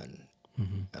Cuba, and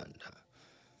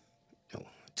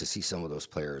to see some of those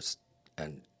players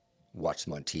and watch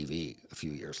them on TV a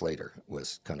few years later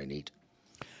was kind of neat.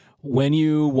 When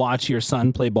you watch your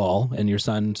son play ball, and your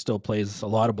son still plays a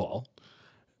lot of ball,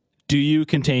 do you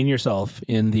contain yourself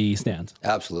in the stands?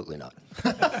 Absolutely not.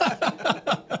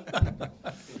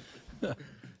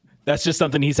 That's just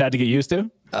something he's had to get used to?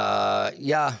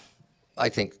 Yeah, I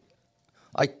think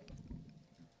I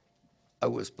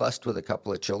was blessed with a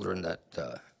couple of children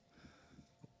that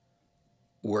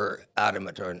were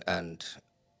adamant and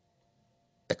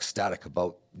ecstatic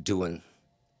about doing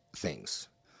things.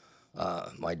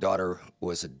 My daughter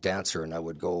was a dancer, and I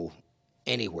would go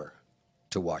anywhere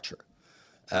to watch her.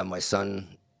 And my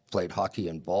son played hockey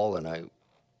and ball, and I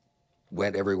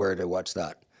went everywhere to watch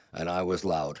that. And I was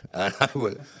loud, and I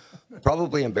was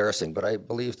probably embarrassing, but I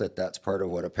believe that that's part of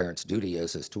what a parent's duty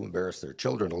is to embarrass their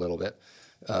children a little bit,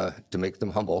 to make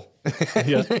them humble.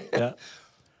 Yeah.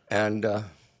 And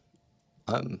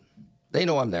they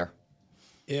know I'm there.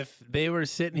 If they were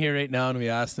sitting here right now and we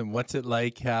asked them, what's it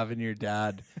like having your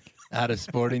dad at a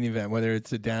sporting event, whether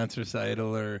it's a dance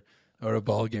recital or a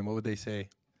ball game, what would they say?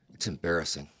 It's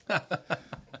embarrassing.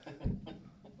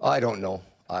 I don't know.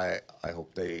 I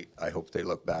hope they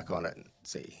look back on it and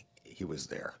say he was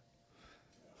there.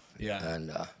 Yeah.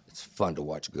 And it's fun to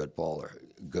watch good ball or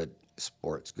good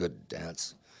sports, good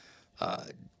dance.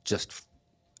 Just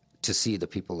to see the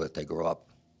people that they grow up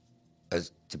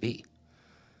as to be.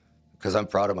 Because I'm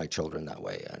proud of my children that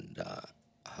way, and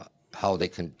how they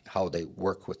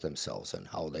work with themselves and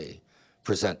how they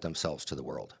present themselves to the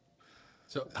world.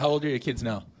 So how old are your kids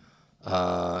now?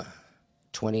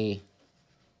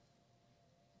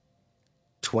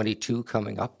 22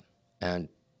 coming up, and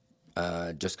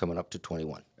just coming up to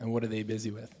 21. And what are they busy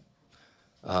with?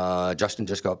 Justin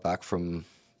just got back from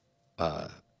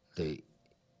the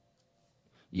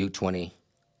U20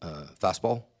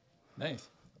 fastball. Nice.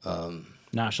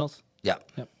 Nationals? Yeah.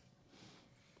 Yep.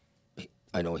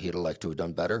 I know he'd like to have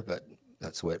done better, but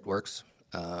that's the way it works.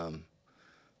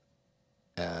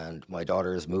 And my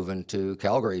daughter is moving to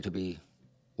Calgary to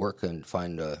work and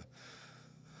find a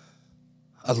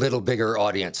little bigger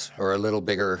audience, or a little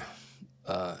bigger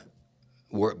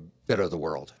bit of the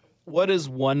world. What is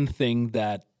one thing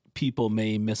that people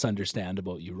may misunderstand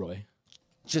about you, Roy?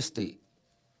 Just the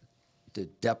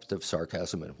depth of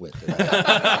sarcasm and wit.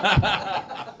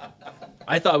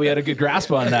 I thought we had a good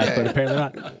grasp on that, but apparently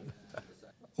not.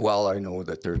 Well, I know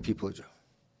that there are people who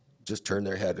just turn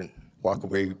their head and walk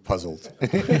away puzzled.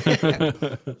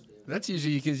 That's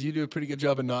usually because you do a pretty good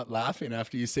job of not laughing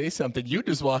after you say something. You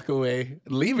just walk away,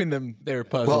 leaving them there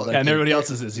puzzled. Well, And everybody else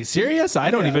is he serious? I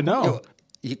don't even know.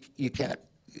 You can't.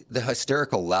 The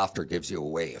hysterical laughter gives you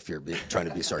away if you're trying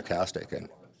to be sarcastic. And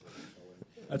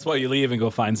That's why you leave and go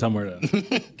find somewhere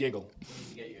to giggle.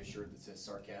 To get you a shirt that says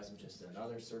sarcasm, just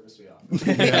another service we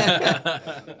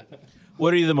offer.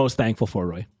 What are you the most thankful for,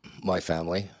 Roy? My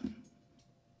family,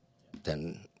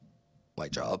 then my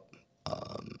job,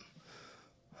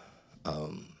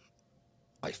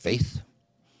 my faith.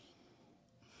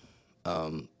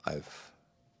 I've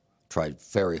tried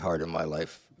very hard in my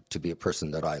life to be a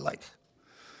person that I like.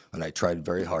 And I tried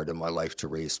very hard in my life to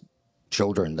raise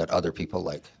children that other people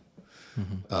like.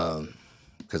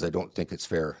 Because I don't think it's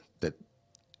fair that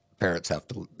parents have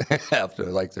to have to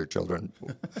like their children.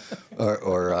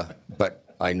 But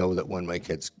I know that when my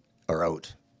kids are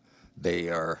out, they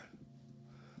are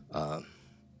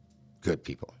good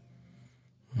people.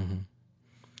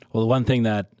 Well, the one thing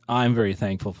that I'm very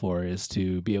thankful for is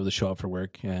to be able to show up for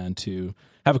work and to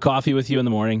have a coffee with you in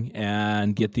the morning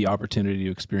and get the opportunity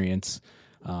to experience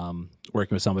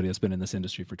working with somebody that's been in this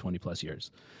industry for 20 plus years.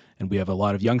 And we have a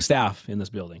lot of young staff in this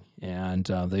building, and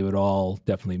they would all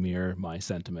definitely mirror my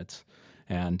sentiments.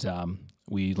 And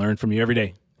we learn from you every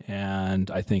day, and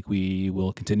I think we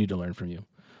will continue to learn from you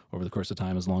over the course of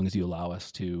time as long as you allow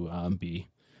us to be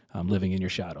living in your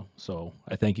shadow. So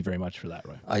I thank you very much for that,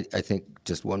 Roy. I think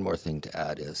just one more thing to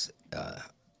add is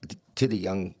to the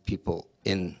young people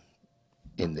in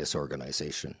this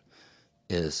organization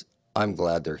is I'm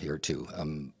glad they're here too.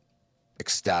 I'm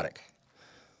ecstatic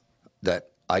that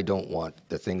I don't want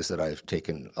the things that I've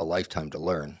taken a lifetime to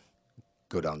learn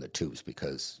go down the tubes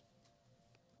because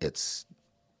it's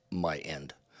my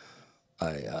end.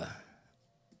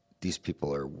 These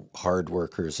people are hard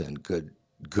workers and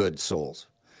good souls.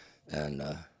 And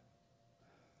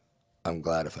I'm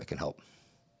glad if I can help.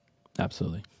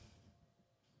 Absolutely.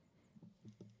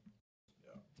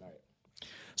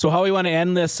 So how we want to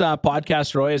end this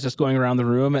podcast, Roy, is just going around the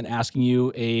room and asking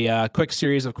you a quick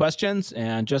series of questions,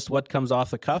 and just what comes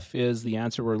off the cuff is the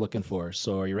answer we're looking for.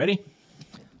 So are you ready?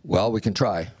 Well, we can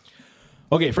try.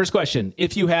 Okay, first question.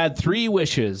 If you had 3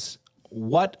 wishes,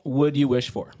 what would you wish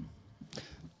for?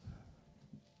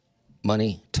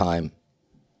 Money, time,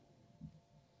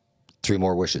 3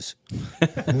 more wishes.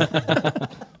 That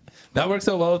works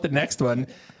out well with the next one.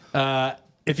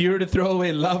 If you were to throw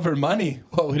away love or money,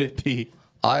 what would it be?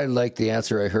 I like the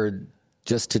answer I heard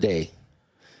just today.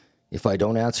 If I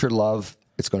don't answer love,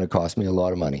 it's going to cost me a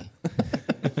lot of money.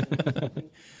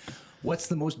 What's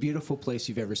the most beautiful place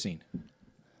you've ever seen?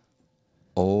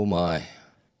 Oh, my.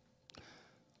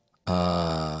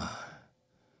 The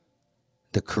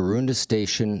Karoonda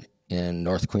Station in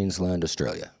North Queensland,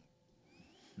 Australia.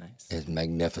 Nice. Is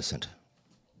magnificent.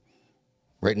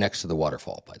 Right next to the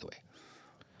waterfall, by the way.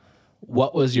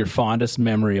 What was your fondest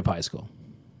memory of high school?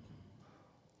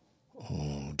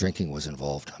 Oh, drinking was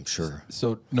involved, I'm sure.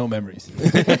 So no memories.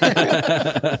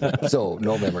 So,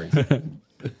 no memories.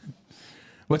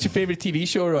 What's your favorite TV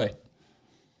show, Roy?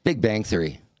 Big Bang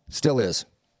Theory. Still is.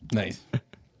 Nice.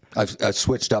 I've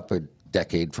switched up a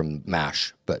decade from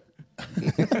MASH, but...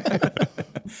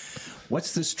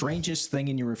 What's the strangest thing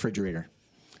in your refrigerator?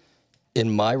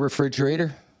 In my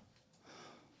refrigerator?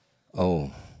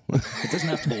 Oh. It doesn't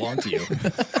have to belong to you.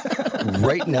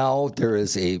 Right now, there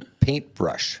is a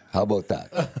paintbrush. How about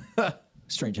that?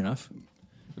 Strange enough.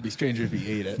 It'd be stranger if he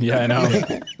ate it. Yeah, I know.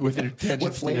 With your attention.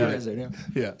 What flavor is it?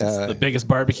 Yeah. It's the biggest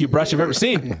barbecue brush I've ever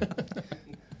seen.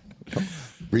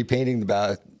 Repainting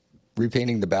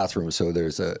the bathroom, so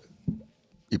there's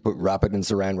wrap it in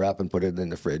saran wrap and put it in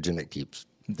the fridge, and it keeps...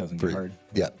 It doesn't get hard.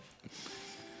 Yeah.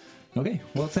 Okay.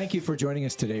 Well, thank you for joining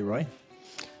us today, Roy.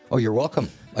 Oh, you're welcome,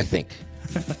 I think.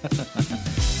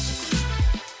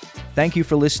 Thank you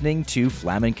for listening to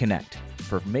Flaman Connect.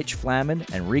 For Mitch Flaman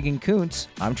and Regan Kuntz,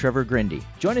 I'm Trevor Grindy.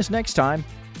 Join us next time.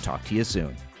 Talk to you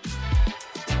soon.